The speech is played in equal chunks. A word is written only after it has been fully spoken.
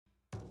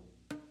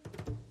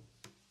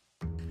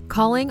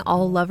Calling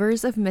all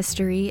lovers of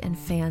mystery and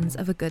fans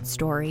of a good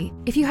story.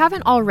 If you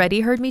haven't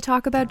already heard me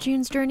talk about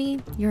June's Journey,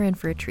 you're in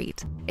for a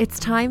treat. It's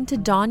time to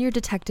don your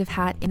detective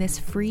hat in this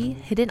free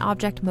hidden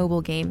object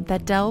mobile game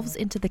that delves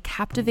into the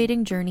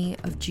captivating journey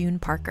of June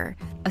Parker,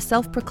 a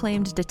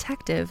self-proclaimed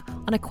detective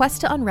on a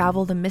quest to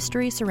unravel the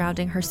mystery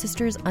surrounding her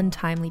sister's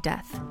untimely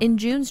death. In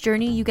June's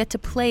Journey, you get to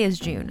play as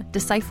June,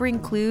 deciphering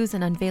clues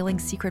and unveiling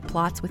secret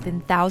plots within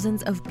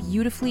thousands of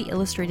beautifully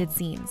illustrated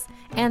scenes.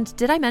 And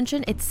did I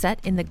mention it's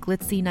set in the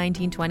glitzy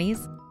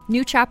 1920s?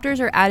 New chapters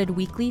are added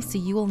weekly, so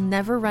you will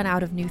never run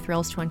out of new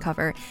thrills to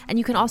uncover, and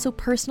you can also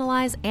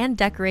personalize and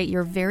decorate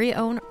your very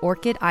own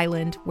Orchid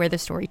Island where the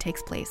story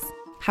takes place.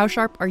 How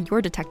sharp are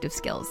your detective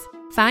skills?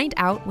 Find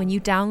out when you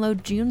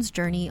download June's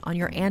Journey on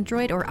your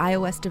Android or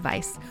iOS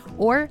device,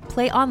 or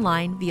play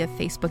online via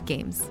Facebook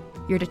Games.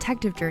 Your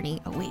detective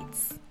journey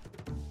awaits.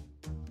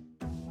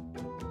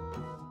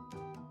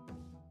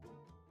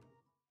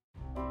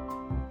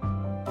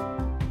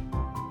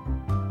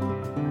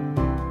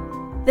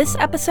 This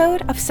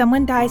episode of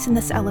Someone Dies in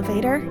This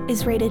Elevator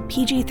is rated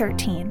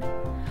PG-13.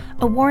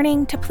 A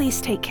warning to please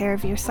take care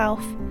of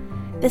yourself.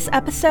 This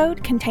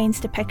episode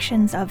contains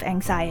depictions of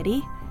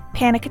anxiety,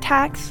 panic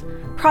attacks,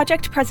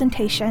 project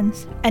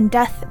presentations, and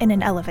death in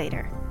an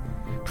elevator.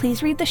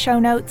 Please read the show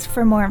notes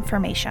for more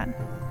information.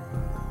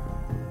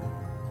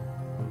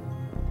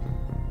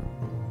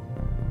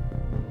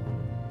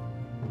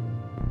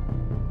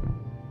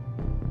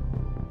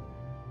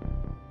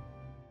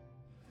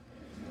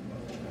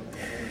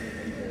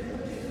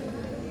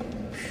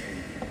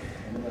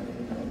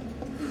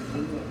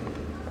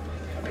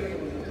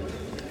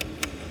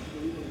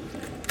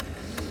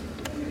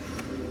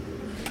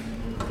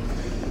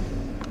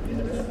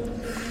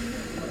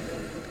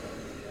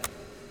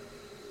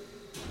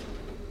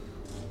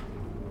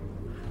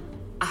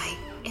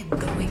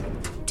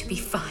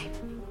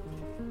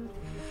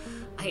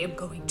 I am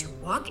going to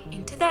walk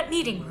into that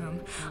meeting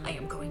room. I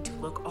am going to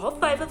look all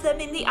 5 of them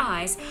in the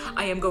eyes.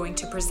 I am going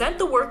to present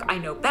the work I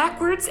know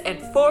backwards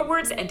and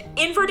forwards and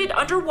inverted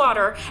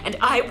underwater, and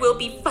I will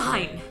be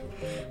fine.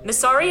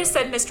 Miss Aria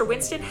said Mr.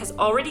 Winston has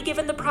already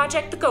given the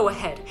project the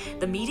go-ahead.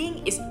 The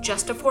meeting is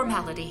just a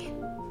formality.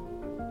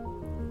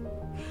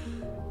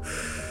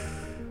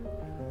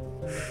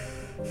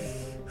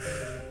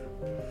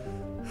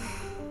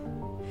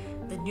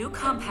 The new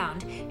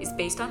compound is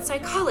based on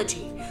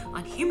psychology,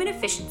 on human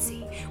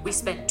efficiency. We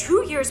spent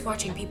 2 years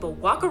watching people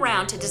walk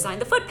around to design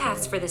the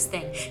footpaths for this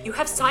thing. You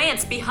have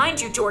science behind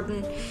you,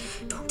 Jordan.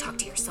 Don't talk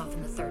to yourself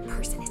in the third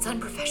person. It's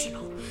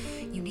unprofessional.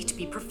 You need to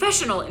be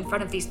professional in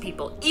front of these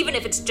people, even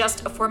if it's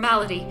just a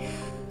formality.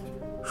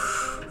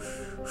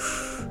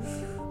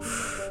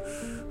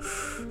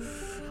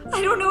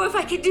 I don't know if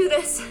I can do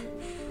this.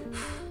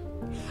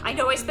 I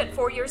know I spent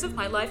 4 years of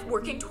my life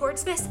working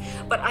towards this,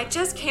 but I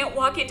just can't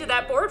walk into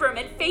that boardroom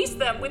and face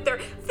them with their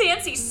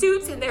fancy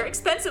suits and their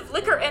expensive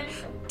liquor and...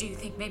 Do you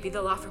think maybe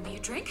they'll offer me a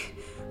drink?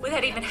 Would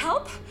that even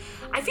help?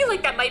 I feel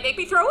like that might make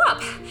me throw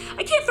up.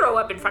 I can't throw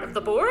up in front of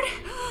the board.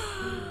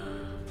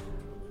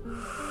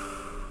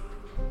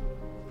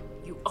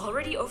 You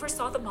already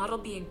oversaw the model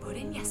being put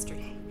in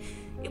yesterday.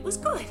 It was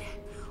good.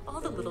 All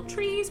the little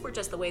trees were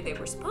just the way they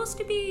were supposed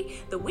to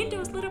be, the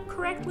windows lit up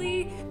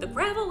correctly, the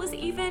gravel was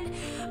even.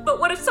 But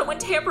what if someone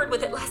tampered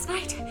with it last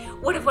night?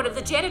 What if one of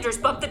the janitors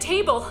bumped the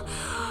table?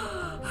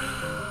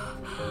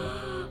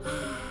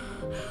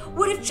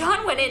 What if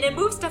John went in and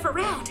moved stuff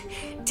around?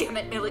 Damn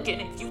it,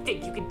 Milligan, if you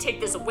think you can take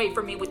this away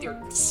from me with your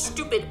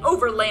stupid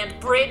overland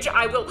bridge,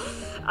 I will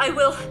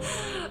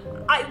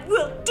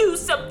do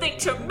something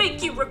to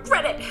make you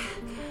regret it.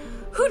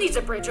 Who needs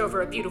a bridge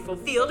over a beautiful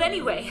field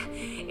anyway?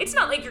 It's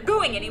not like you're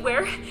going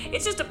anywhere.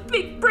 It's just a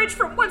big bridge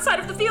from one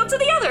side of the field to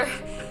the other.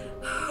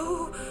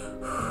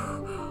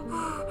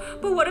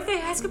 But what if they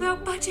ask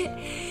about budget?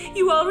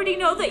 You already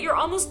know that you're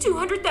almost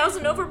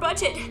 $200,000 over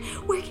budget.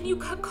 Where can you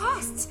cut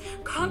costs?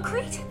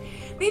 Concrete?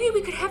 Maybe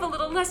we could have a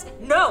little less...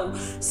 No!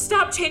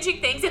 Stop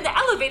changing things in the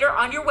elevator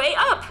on your way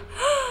up!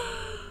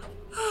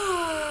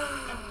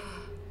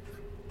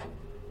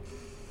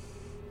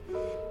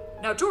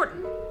 Now,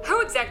 Jordan, how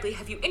exactly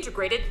have you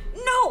integrated?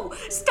 No!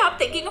 Stop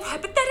thinking of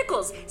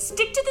hypotheticals!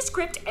 Stick to the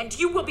script and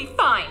you will be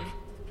fine!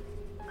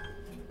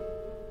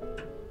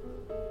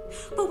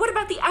 But what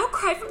about the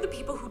outcry from the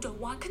people who don't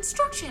want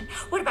construction?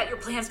 What about your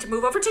plans to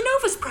move over to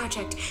Nova's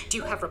project? Do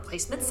you have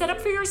replacements set up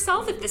for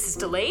yourself if this is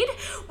delayed?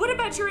 What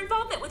about your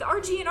involvement with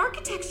RG and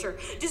architecture?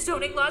 Do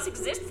zoning laws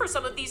exist for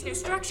some of these new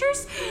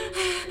structures?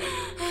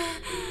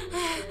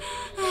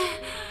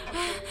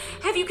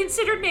 Have you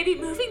considered maybe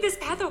moving this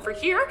path over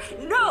here?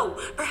 No!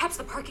 Perhaps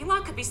the parking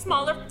lot could be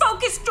smaller.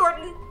 Focus,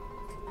 Jordan!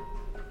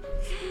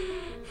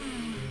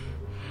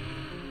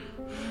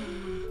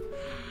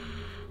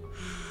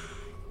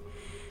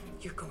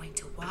 You're going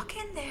to walk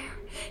in there,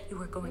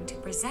 you are going to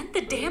present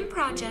the damn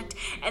project,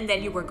 and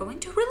then you are going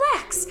to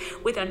relax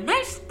with a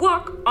nice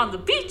walk on the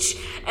beach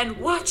and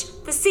watch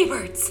the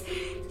seabirds.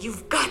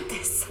 You've got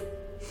this.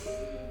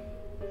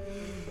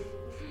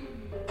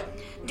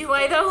 Do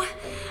I, though?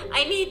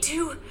 I need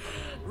to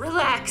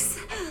Relax.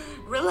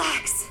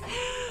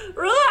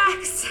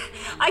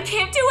 I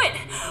can't do it.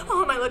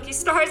 Oh, my lucky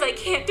stars, I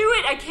can't do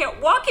it. I can't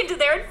walk into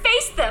there and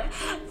face them.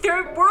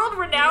 They're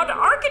world-renowned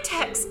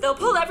architects. They'll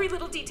pull every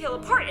little detail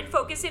apart and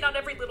focus in on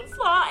every little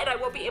flaw, and I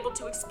won't be able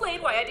to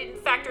explain why I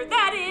didn't factor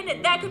that in,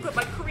 and that could put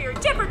my career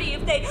in jeopardy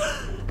if they...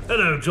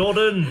 Hello,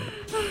 Jordan.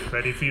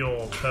 Ready for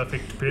your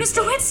perfect pitch?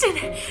 Mr.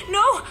 Winston!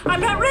 No,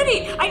 I'm not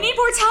ready. I need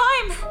more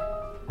time.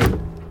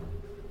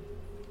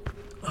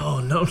 Oh,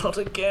 no, not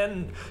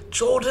again.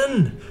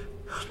 Jordan,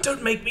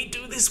 don't make me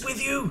do this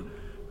with you.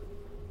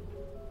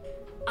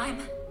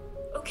 I'm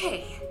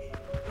okay.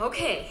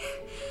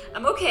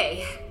 I'm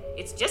okay.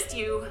 It's just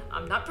you.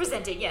 I'm not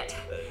presenting yet.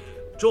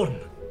 Jordan,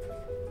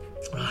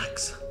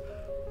 relax.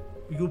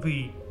 You'll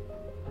be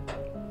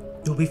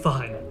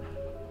fine.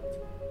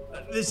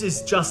 This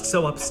is just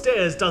so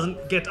upstairs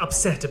doesn't get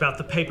upset about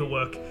the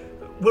paperwork.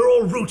 We're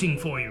all rooting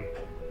for you.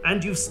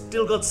 And you've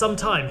still got some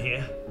time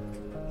here.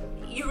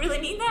 You really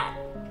mean that?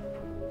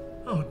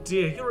 Oh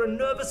dear, you're a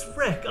nervous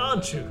wreck,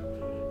 aren't you?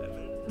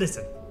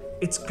 Listen,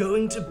 it's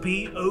going to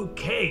be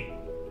okay.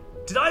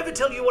 Did I ever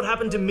tell you what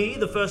happened to me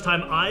the first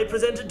time I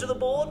presented to the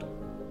board?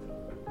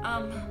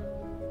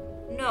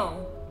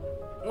 No.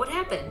 What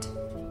happened?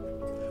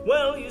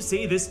 Well, you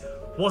see, this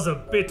was a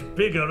bit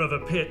bigger of a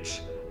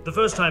pitch. The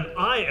first time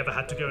I ever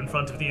had to go in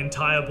front of the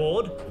entire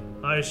board,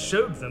 I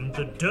showed them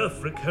the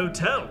Dörfrick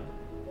Hotel.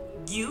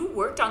 You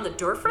worked on the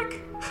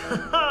Dörfrick?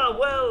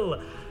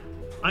 Well,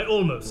 I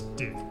almost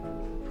did.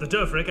 The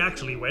Dörfrick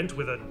actually went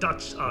with a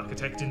Dutch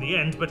architect in the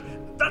end, but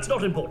that's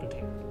not important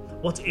here.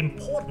 What's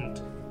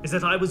important is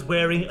that I was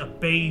wearing a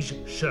beige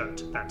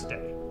shirt that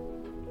day.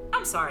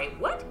 I'm sorry,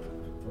 what?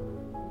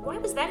 Why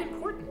was that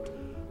important?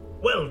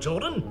 Well,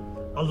 Jordan,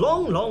 a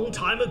long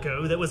time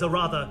ago there was a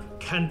rather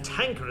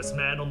cantankerous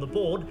man on the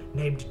board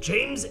named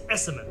James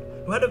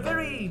Esserman, who had a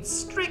very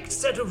strict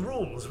set of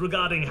rules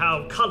regarding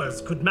how colours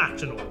could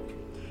match and all.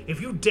 If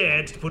you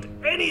dared to put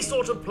any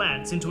sort of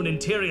plants into an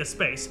interior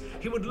space,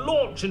 he would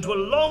launch into a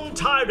long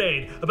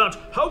tirade about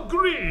how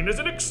green is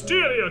an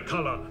exterior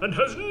colour and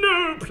has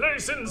no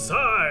place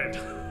inside.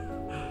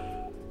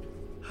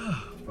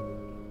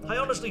 I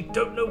honestly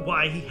don't know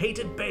why he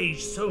hated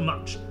beige so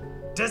much.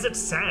 Desert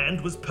sand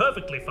was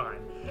perfectly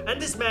fine,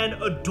 and this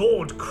man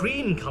adored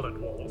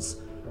cream-coloured walls.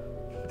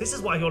 This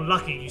is why you're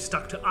lucky you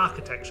stuck to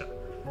architecture.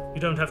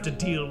 You don't have to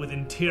deal with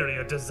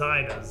interior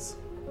designers.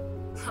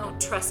 Oh,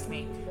 trust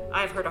me.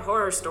 I've heard a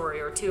horror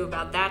story or two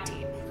about that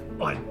team.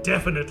 I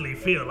definitely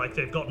feel like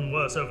they've gotten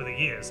worse over the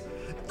years.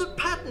 The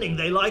patterning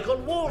they like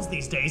on walls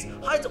these days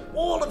hides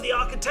all of the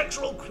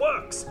architectural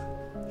quirks.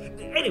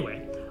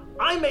 Anyway,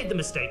 I made the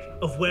mistake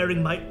of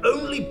wearing my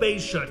only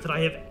beige shirt that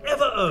I have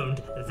ever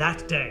owned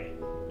that day.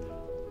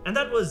 And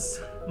that was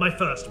my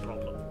first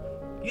problem.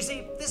 You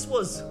see, this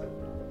was,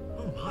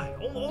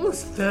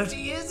 almost 30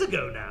 years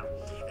ago now.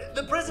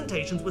 The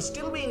presentations were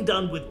still being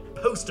done with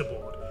poster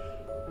board.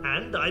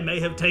 And I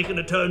may have taken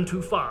a turn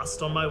too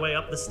fast on my way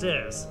up the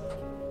stairs.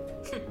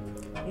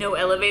 No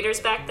elevators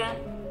back then?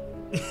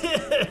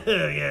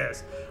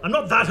 Yes, I'm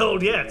not that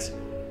old yet.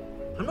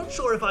 I'm not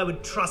sure if I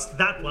would trust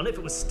that one if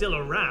it was still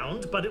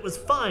around, but it was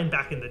fine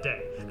back in the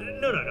day.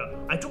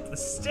 No. I took the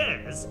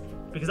stairs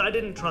because I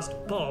didn't trust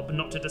Bob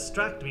not to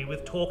distract me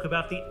with talk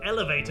about the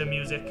elevator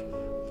music.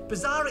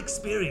 Bizarre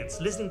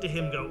experience listening to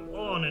him go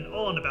on and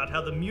on about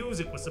how the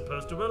music was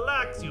supposed to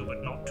relax you,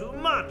 but not too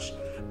much.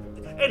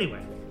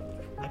 Anyway,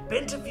 I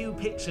bent a few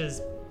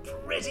pictures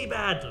pretty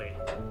badly.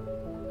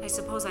 I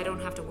suppose I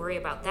don't have to worry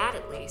about that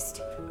at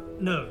least.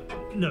 No,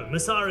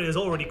 Masari has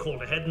already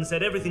called ahead and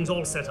said everything's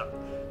all set up.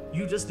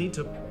 You just need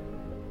to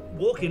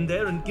walk in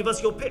there and give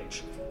us your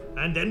pitch,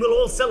 and then we'll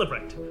all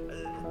celebrate.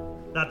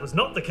 That was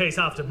not the case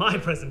after my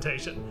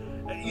presentation.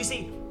 You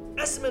see,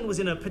 Esserman was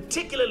in a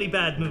particularly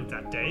bad mood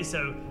that day,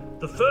 so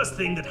the first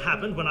thing that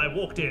happened when I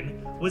walked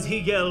in was he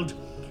yelled,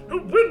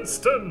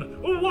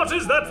 "Winston, what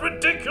is that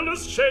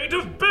ridiculous shade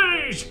of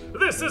beige?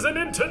 This is an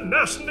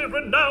internationally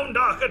renowned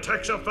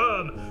architecture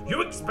firm.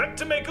 You expect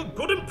to make a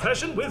good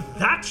impression with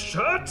that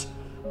shirt?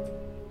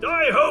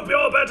 I hope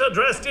you're better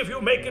dressed if you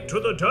make it to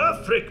the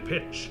Dörfrick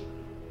pitch."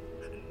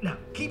 Now,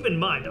 keep in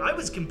mind, I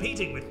was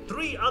competing with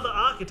 3 other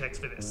architects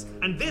for this,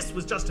 and this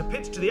was just a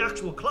pitch to the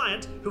actual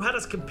client who had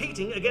us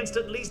competing against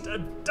at least a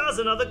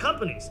dozen other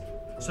companies.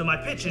 So my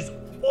pitch is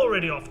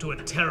already off to a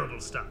terrible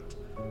start.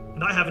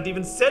 And I haven't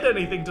even said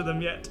anything to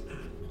them yet.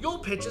 Your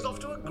pitch is off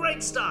to a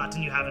great start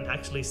and you haven't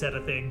actually said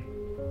a thing.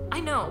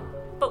 I know,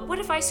 but what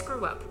if I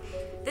screw up?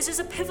 This is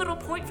a pivotal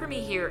point for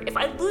me here. If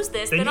I lose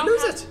this, then I'll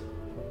lose it.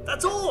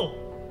 That's all.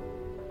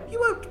 You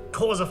won't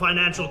cause a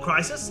financial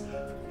crisis.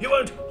 You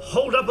won't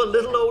hold up a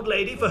little old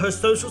lady for her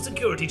social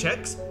security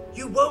checks.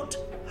 You won't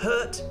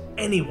hurt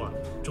anyone,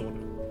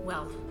 Jordan.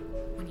 Well,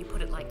 when you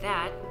put it like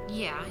that,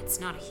 yeah, it's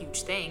not a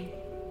huge thing.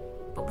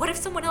 But what if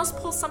someone else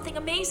pulls something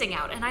amazing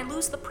out and I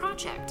lose the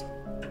project?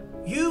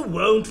 You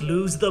won't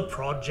lose the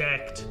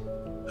project.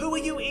 Who are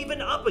you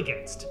even up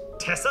against?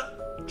 Tessa?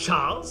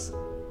 Charles?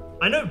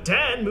 I know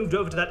Dan moved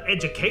over to that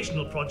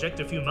educational project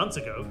a few months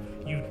ago.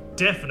 You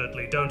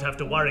definitely don't have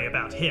to worry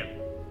about him.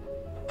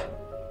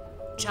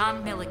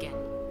 John Milligan.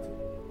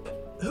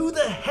 Who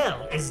the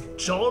hell is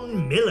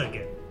John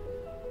Milligan?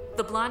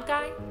 The blonde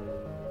guy?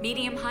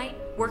 Medium height?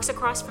 Works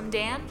across from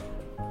Dan?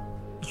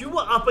 You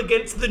were up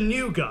against the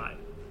new guy,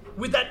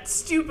 with that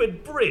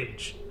stupid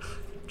bridge.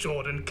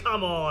 Jordan,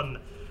 come on.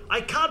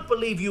 I can't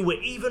believe you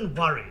were even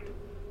worried.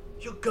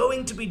 You're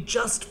going to be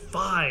just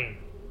fine.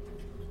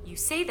 You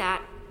say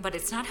that, but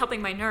it's not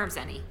helping my nerves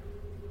any.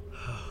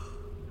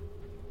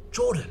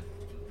 Jordan,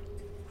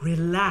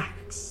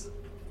 relax.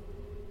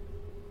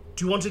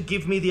 Do you want to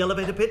give me the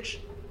elevator pitch?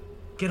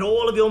 Get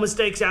all of your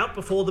mistakes out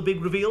before the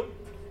big reveal?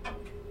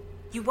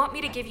 You want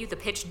me to give you the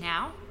pitch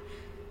now?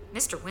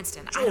 Mr.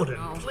 Winston, Jordan, I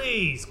don't know.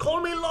 please,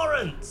 call me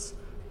Lawrence.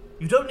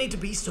 You don't need to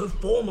be so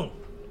formal.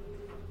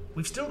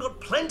 We've still got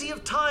plenty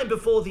of time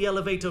before the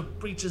elevator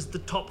reaches the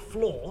top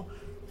floor.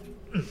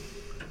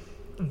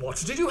 What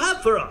did you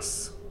have for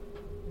us?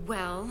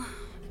 Well,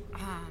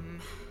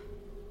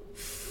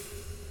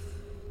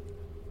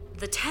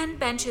 the 10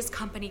 Benches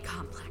Company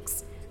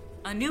Complex,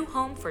 a new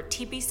home for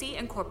TBC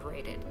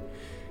Incorporated.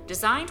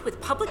 Designed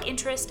with public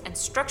interest and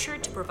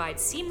structured to provide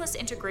seamless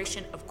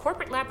integration of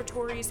corporate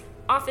laboratories,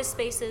 office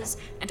spaces,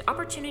 and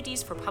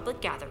opportunities for public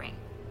gathering.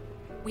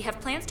 We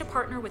have plans to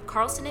partner with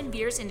Carlson and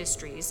Beers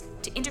Industries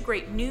to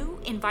integrate new,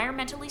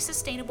 environmentally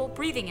sustainable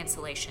breathing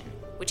insulation,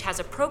 which has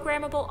a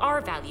programmable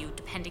R value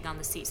depending on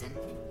the season.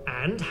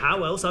 And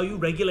how else are you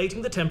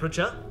regulating the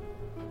temperature?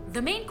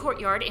 The main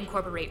courtyard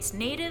incorporates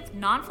native,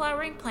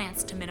 non-flowering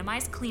plants to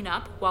minimize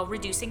cleanup while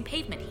reducing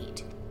pavement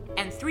heat.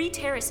 And 3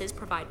 terraces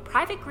provide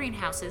private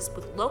greenhouses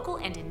with local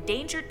and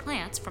endangered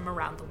plants from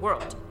around the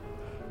world.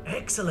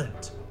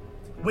 Excellent.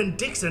 When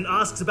Dixon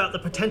asks about the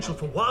potential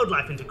for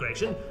wildlife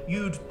integration,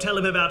 you'd tell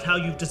him about how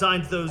you've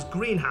designed those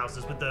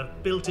greenhouses with the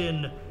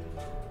built-in...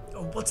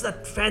 what's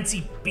that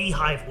fancy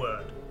beehive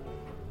word?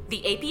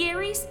 The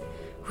apiaries?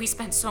 We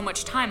spent so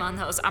much time on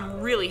those.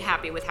 I'm really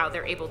happy with how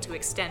they're able to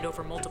extend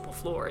over multiple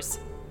floors.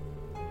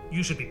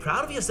 You should be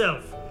proud of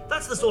yourself.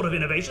 That's the sort of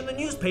innovation the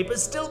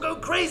newspapers still go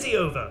crazy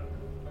over.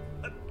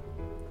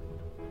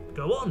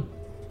 Go on.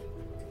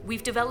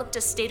 We've developed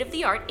a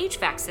state-of-the-art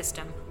HVAC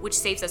system, which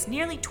saves us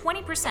nearly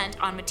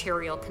 20% on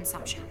material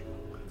consumption.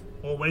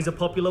 Always a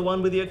popular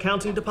one with the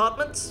accounting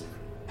departments?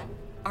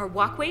 Our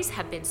walkways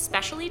have been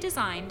specially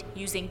designed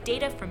using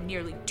data from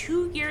nearly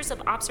 2 years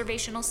of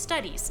observational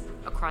studies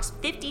across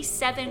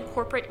 57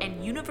 corporate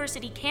and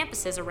university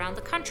campuses around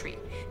the country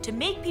to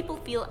make people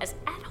feel as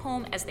at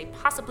home as they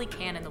possibly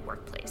can in the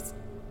workplace.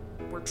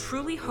 We're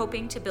truly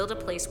hoping to build a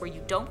place where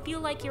you don't feel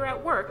like you're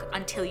at work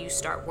until you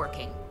start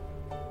working.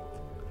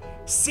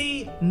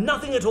 See,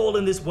 nothing at all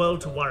in this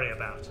world to worry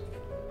about.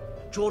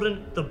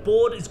 Jordan, the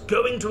board is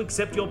going to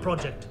accept your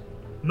project.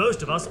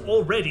 Most of us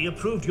already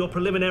approved your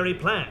preliminary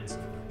plans.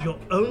 Your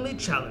only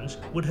challenge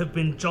would have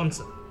been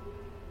Johnson.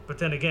 But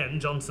then again,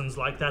 Johnson's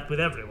like that with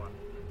everyone.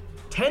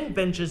 10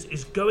 Benches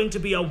is going to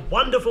be a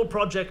wonderful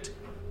project,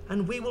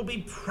 and we will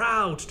be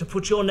proud to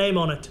put your name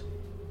on it.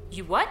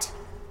 You what?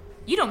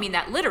 You don't mean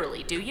that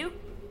literally, do you?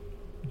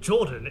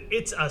 Jordan,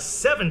 it's a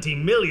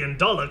 $70 million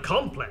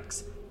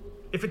complex.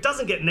 If it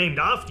doesn't get named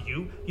after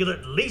you, you'll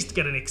at least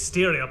get an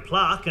exterior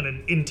plaque and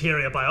an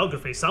interior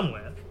biography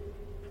somewhere.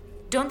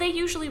 Don't they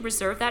usually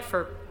reserve that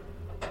for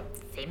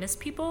famous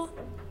people?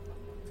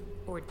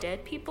 Or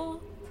dead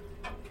people?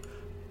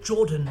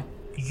 Jordan,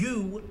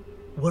 you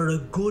were a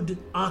good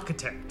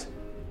architect.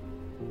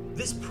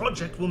 This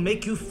project will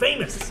make you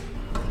famous.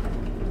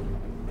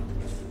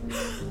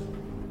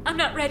 I'm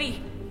not ready.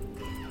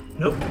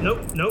 Nope,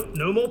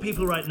 no more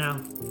people right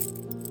now.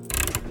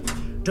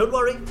 Don't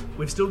worry,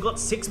 we've still got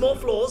 6 more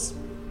floors.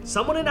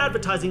 Someone in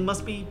advertising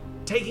must be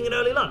taking an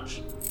early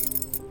lunch.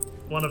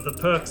 One of the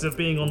perks of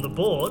being on the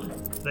board,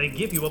 they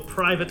give you a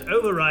private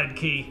override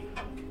key.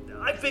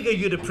 I figure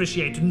you'd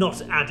appreciate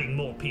not adding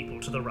more people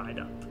to the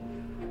ride-up.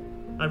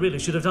 I really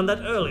should have done that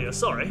earlier,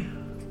 sorry.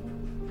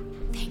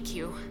 Thank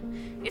you.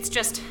 It's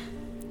just,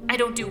 I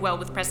don't do well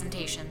with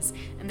presentations,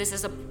 and this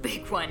is a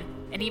big one.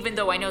 And even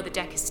though I know the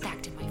deck is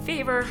stacked in my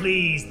favor...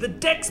 Please, the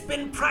deck's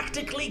been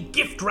practically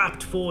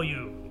gift-wrapped for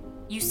you.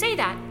 You say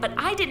that, but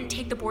I didn't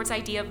take the board's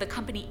idea of the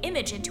company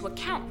image into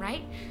account,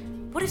 right?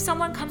 What if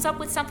someone comes up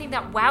with something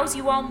that wows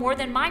you all more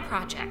than my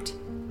project?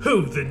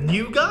 Who, the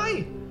new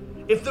guy?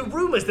 If the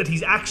rumors that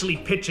he's actually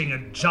pitching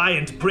a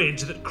giant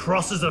bridge that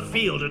crosses a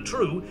field are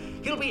true,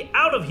 he'll be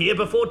out of here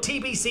before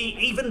TBC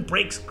even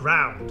breaks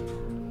ground.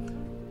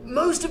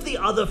 Most of the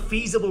other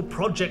feasible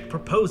project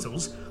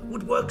proposals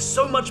would work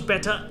so much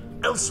better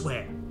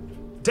elsewhere.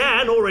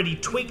 Dan already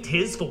tweaked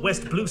his for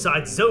West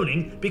Blueside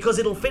zoning because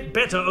it'll fit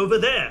better over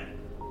there.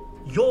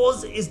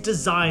 Yours is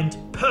designed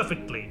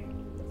perfectly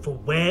for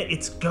where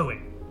it's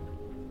going.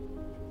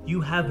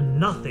 You have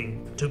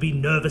nothing to be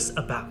nervous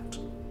about.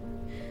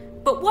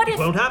 But what if... It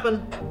won't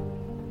happen.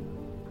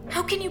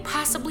 How can you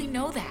possibly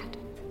know that?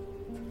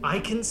 I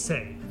can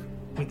say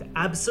with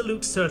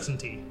absolute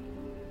certainty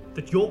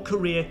that your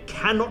career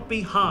cannot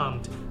be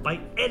harmed by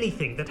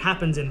anything that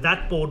happens in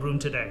that boardroom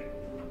today.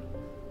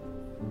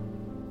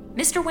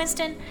 Mr.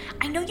 Winston,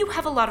 I know you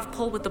have a lot of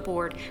pull with the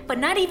board, but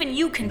not even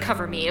you can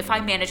cover me if I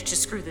manage to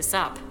screw this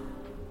up.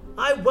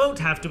 I won't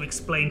have to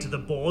explain to the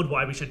board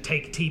why we should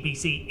take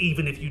TBC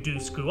even if you do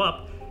screw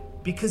up,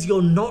 because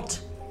you're not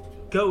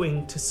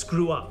going to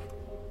screw up.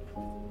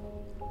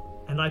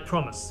 And I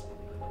promise,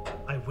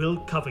 I will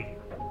cover you.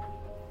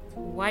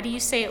 Why do you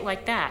say it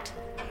like that?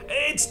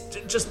 It's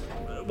just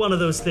one of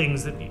those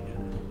things that...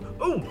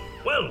 Oh,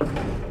 well,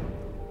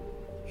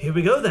 here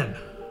we go then,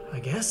 I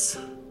guess.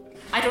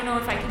 I don't know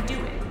if I can do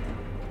it.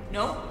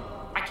 No,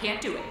 I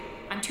can't do it.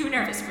 I'm too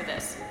nervous for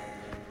this.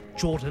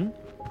 Jordan,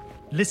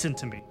 listen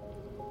to me.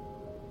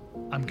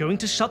 I'm going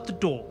to shut the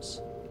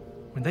doors.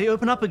 When they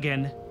open up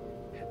again,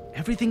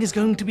 everything is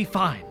going to be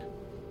fine.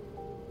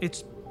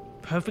 It's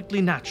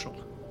perfectly natural.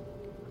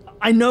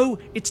 I know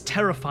it's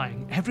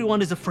terrifying.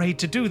 Everyone is afraid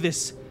to do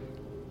this.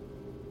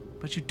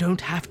 But you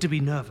don't have to be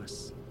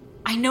nervous.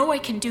 I know I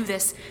can do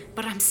this,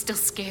 but I'm still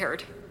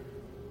scared.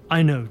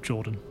 I know,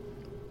 Jordan.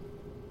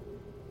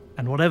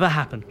 And whatever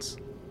happens,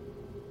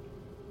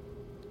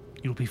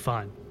 you'll be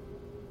fine.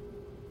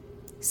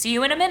 See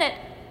you in a minute.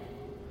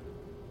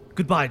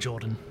 Goodbye,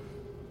 Jordan.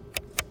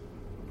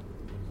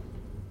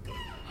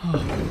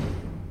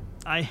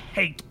 I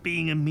hate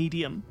being a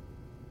medium.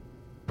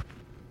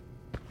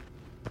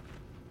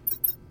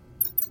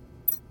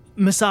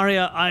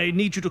 Massaria, I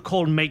need you to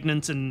call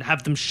maintenance and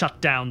have them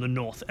shut down the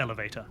north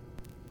elevator.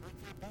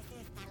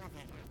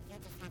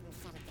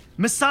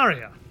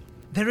 Massaria,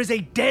 there is a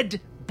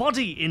dead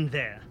body in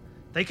there.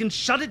 They can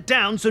shut it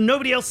down so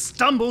nobody else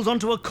stumbles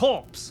onto a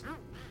corpse.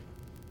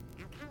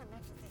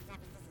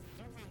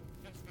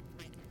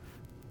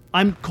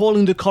 I'm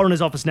calling the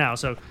coroner's office now,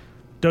 so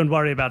don't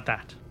worry about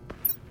that.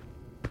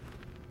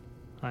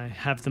 I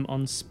have them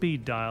on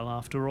speed dial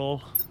after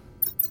all.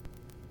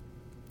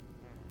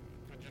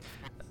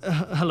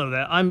 Hello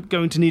there. I'm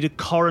going to need a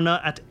coroner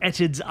at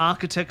Etid's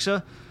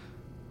Architecture.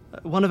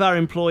 One of our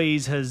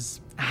employees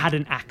has had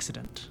an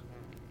accident.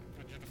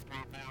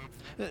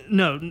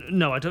 No,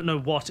 I don't know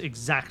what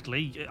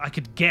exactly. I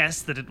could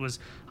guess that it was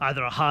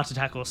either a heart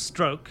attack or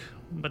stroke,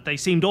 but they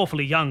seemed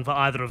awfully young for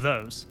either of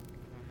those.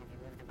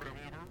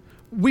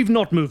 We've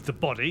not moved the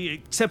body,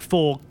 except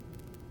for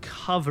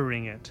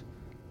covering it.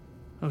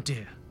 Oh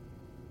dear.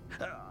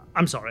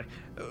 I'm sorry.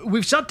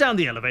 We've shut down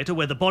the elevator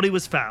where the body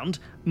was found.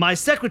 My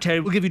secretary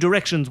will give you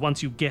directions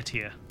once you get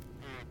here.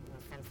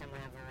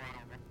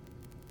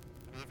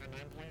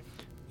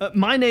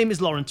 My name is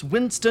Lawrence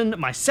Winston.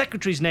 My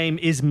secretary's name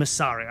is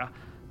Massaria.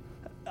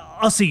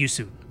 I'll see you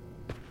soon.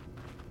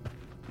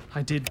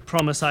 I did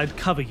promise I'd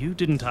cover you,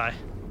 didn't I?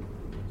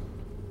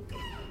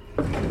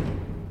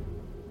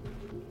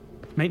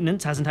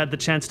 Maintenance hasn't had the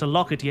chance to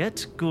lock it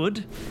yet.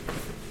 Good.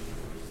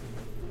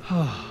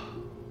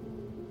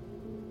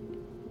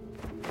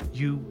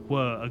 You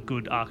were a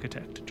good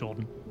architect,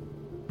 Jordan.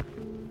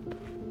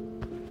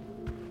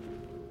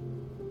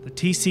 The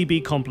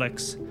TCB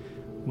complex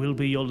will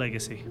be your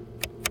legacy.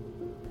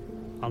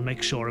 I'll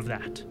make sure of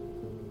that.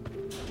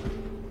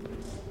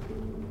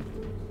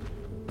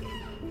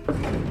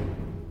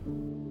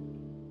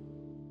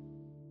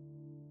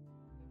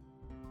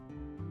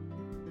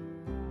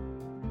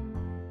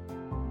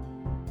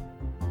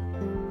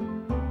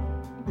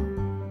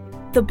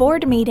 The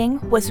board meeting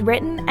was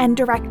written and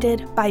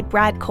directed by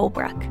Brad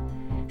Colebrook.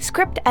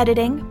 Script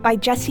editing by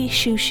Jesse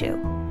Shushu.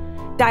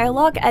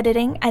 Dialogue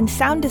editing and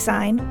sound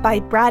design by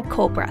Brad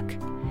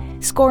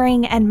Colebrook.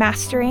 Scoring and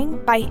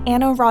mastering by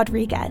Anna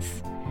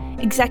Rodriguez.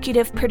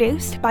 Executive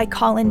produced by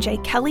Colin J.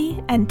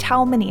 Kelly and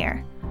Tal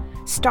Minear.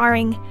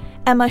 Starring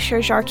Emma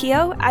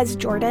Sherjarkio as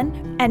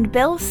Jordan and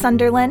Bill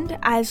Sunderland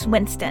as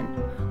Winston,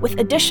 with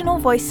additional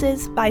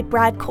voices by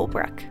Brad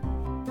Colebrook.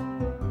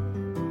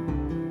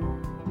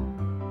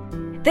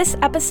 This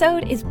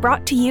episode is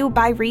brought to you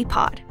by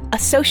Repod, a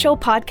social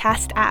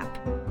podcast app.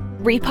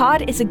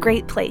 Repod is a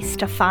great place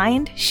to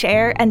find,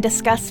 share, and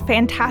discuss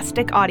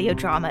fantastic audio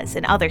dramas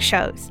and other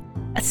shows,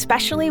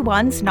 especially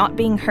ones not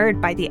being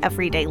heard by the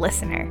everyday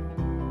listener.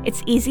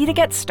 It's easy to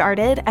get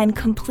started and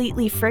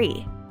completely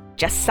free.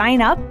 Just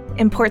sign up,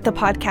 import the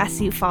podcasts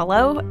you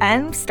follow,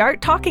 and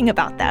start talking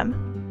about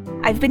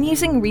them. I've been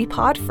using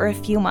Repod for a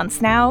few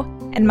months now,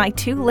 and my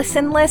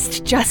to-listen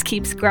list just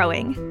keeps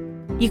growing.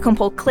 You can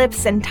pull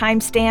clips and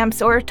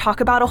timestamps or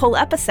talk about a whole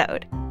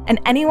episode, and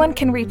anyone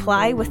can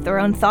reply with their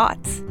own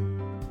thoughts.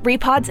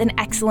 Repod's an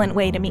excellent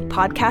way to meet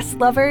podcast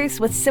lovers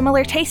with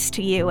similar tastes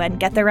to you and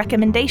get their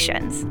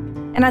recommendations.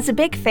 And as a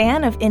big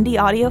fan of indie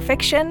audio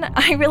fiction,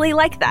 I really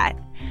like that.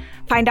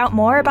 Find out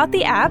more about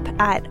the app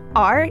at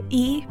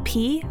repod.io.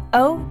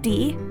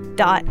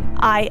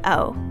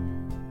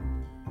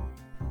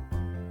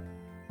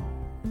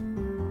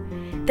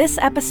 This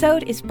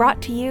episode is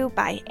brought to you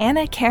by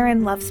Anna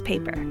Karen Loves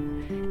Paper.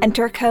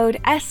 Enter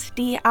code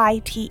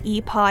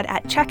SDITEPOD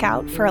at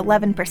checkout for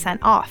 11%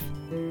 off,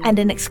 and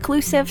an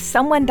exclusive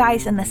Someone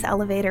Dies in This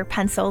Elevator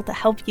pencil to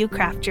help you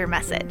craft your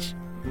message.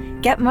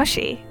 Get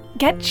mushy,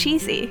 get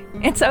cheesy,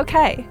 it's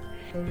okay.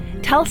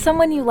 Tell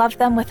someone you love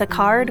them with a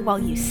card while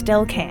you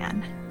still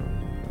can.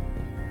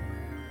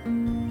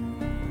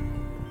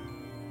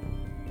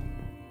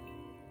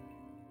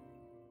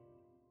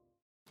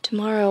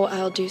 Tomorrow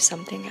I'll do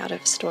something out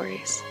of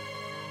stories.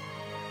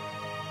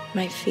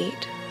 My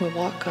feet will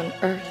walk on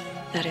earth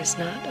that is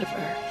not of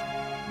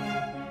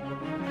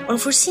earth.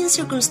 Unforeseen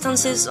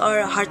circumstances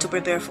are hard to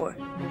prepare for.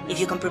 If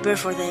you can prepare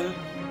for them,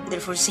 they're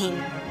foreseen.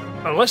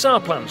 Unless our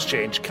plans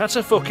change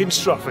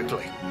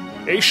catastrophically,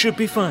 it should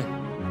be fine.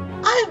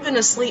 I've been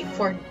asleep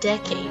for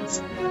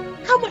decades.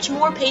 How much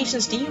more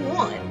patience do you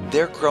want?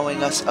 They're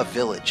growing us a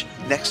village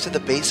next to the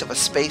base of a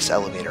space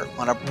elevator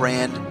on a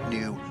brand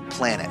new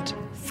planet.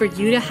 For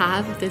you to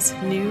have this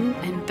new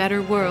and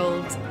better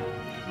world,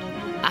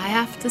 I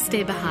have to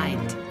stay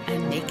behind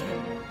and make it.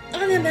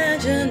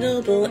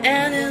 Unimaginable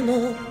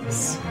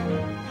animals.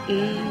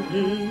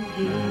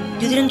 You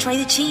didn't try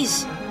the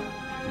cheese.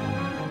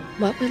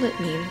 What will it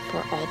mean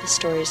for all the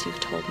stories you've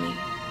told me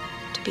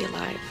to be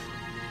alive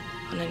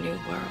on a new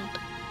world?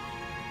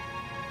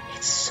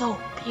 It's so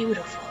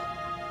beautiful.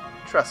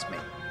 Trust me.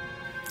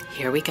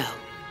 Here we go.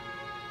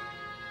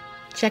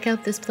 Check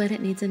out This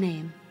Planet Needs a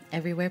Name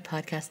everywhere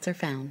podcasts are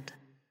found.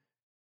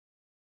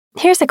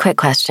 Here's a quick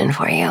question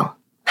for you.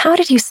 How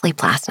did you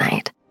sleep last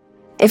night?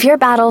 If your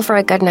battle for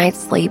a good night's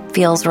sleep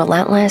feels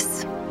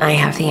relentless, I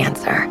have the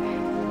answer.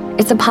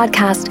 It's a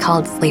podcast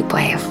called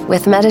Sleepwave,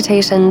 with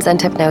meditations and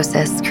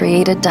hypnosis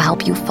created to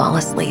help you fall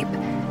asleep.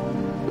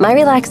 My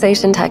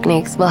relaxation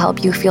techniques will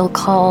help you feel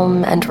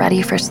calm and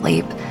ready for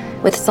sleep,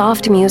 with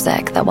soft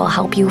music that will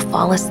help you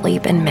fall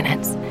asleep in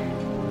minutes.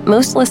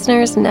 Most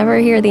listeners never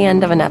hear the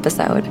end of an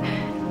episode.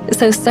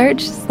 So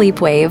search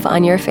Sleepwave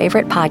on your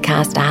favorite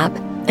podcast app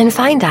and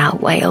find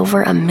out why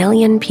over 1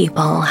 million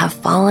people have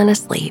fallen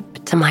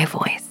asleep to my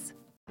voice.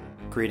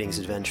 Greetings,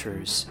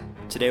 adventurers.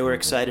 Today we're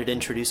excited to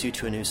introduce you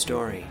to a new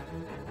story,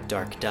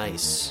 Dark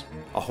Dice,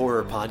 a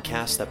horror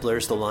podcast that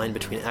blurs the line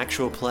between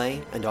actual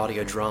play and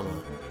audio drama,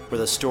 where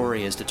the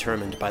story is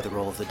determined by the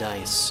roll of the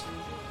dice.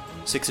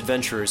 6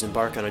 adventurers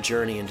embark on a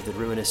journey into the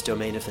ruinous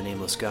domain of the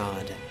Nameless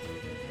God.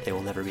 They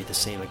will never be the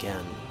same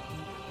again.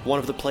 One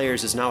of the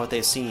players is not what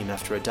they seem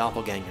after a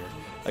doppelganger,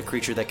 a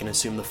creature that can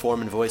assume the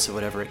form and voice of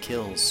whatever it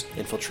kills,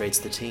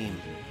 infiltrates the team.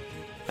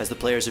 As the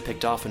players are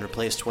picked off and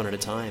replaced one at a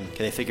time,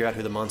 can they figure out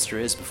who the monster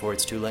is before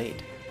it's too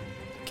late?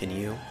 Can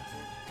you?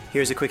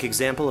 Here's a quick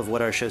example of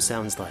what our show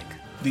sounds like.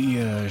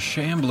 The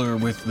shambler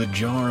with the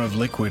jar of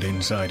liquid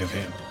inside of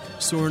him.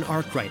 Soren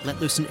Arkwright let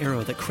loose an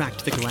arrow that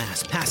cracked the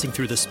glass, passing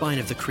through the spine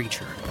of the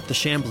creature. The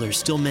shambler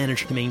still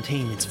managed to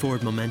maintain its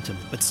forward momentum,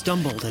 but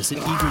stumbled as it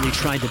eagerly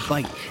tried to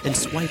bite and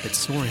swipe at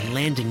Soren,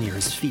 landing near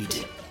his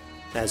feet.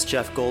 As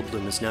Jeff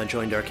Goldblum has now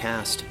joined our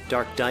cast,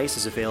 Dark Dice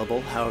is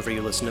available however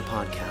you listen to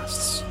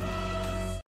podcasts.